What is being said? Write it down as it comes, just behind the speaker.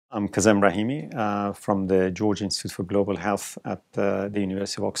I'm Kazem Rahimi from the George Institute for Global Health at the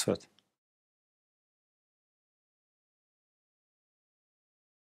University of Oxford.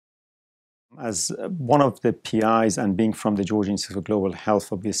 As one of the PIs and being from the George Institute for Global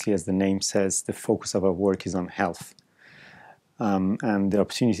Health, obviously, as the name says, the focus of our work is on health. And the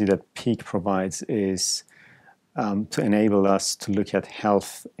opportunity that PEAK provides is to enable us to look at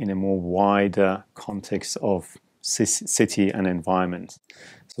health in a more wider context of city and environment.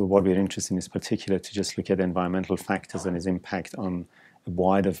 So what we're interested in is particular to just look at environmental factors and its impact on a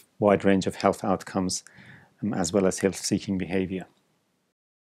wide range of health outcomes, as well as health-seeking behavior.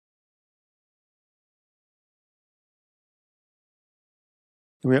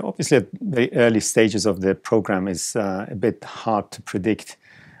 We're obviously at the early stages of the program. It's a bit hard to predict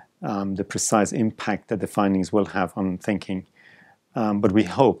the precise impact that the findings will have on thinking. But we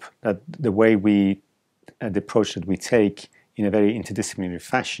hope that the approach that we take in a very interdisciplinary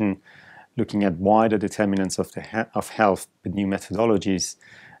fashion, looking at wider determinants of health with new methodologies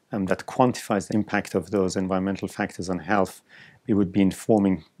that quantifies the impact of those environmental factors on health, we would be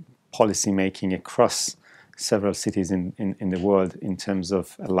informing policy making across several cities in the world in terms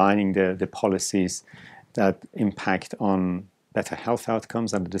of aligning the policies that impact on better health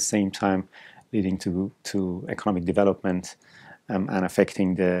outcomes and at the same time leading to economic development and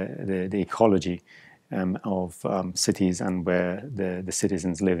affecting the ecology of cities and where the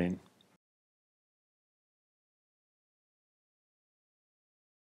citizens live in.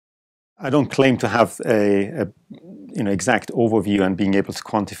 I don't claim to have a exact overview and being able to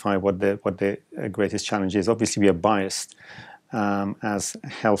quantify what the greatest challenge is. Obviously, we are biased as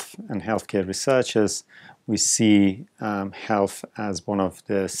health and healthcare researchers. We see health as one of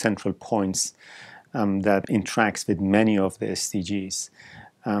the central points that interacts with many of the SDGs.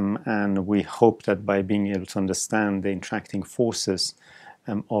 And we hope that by being able to understand the interacting forces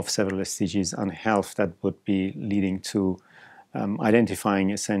of several SDGs on health, that would be leading to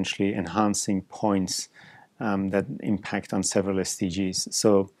identifying, essentially enhancing points that impact on several SDGs.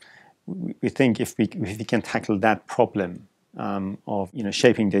 So we think if we can tackle that problem of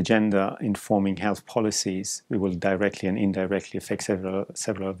shaping the agenda, informing health policies, we will directly and indirectly affect several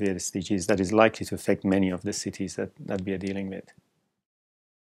of the SDGs that is likely to affect many of the cities that we are dealing with.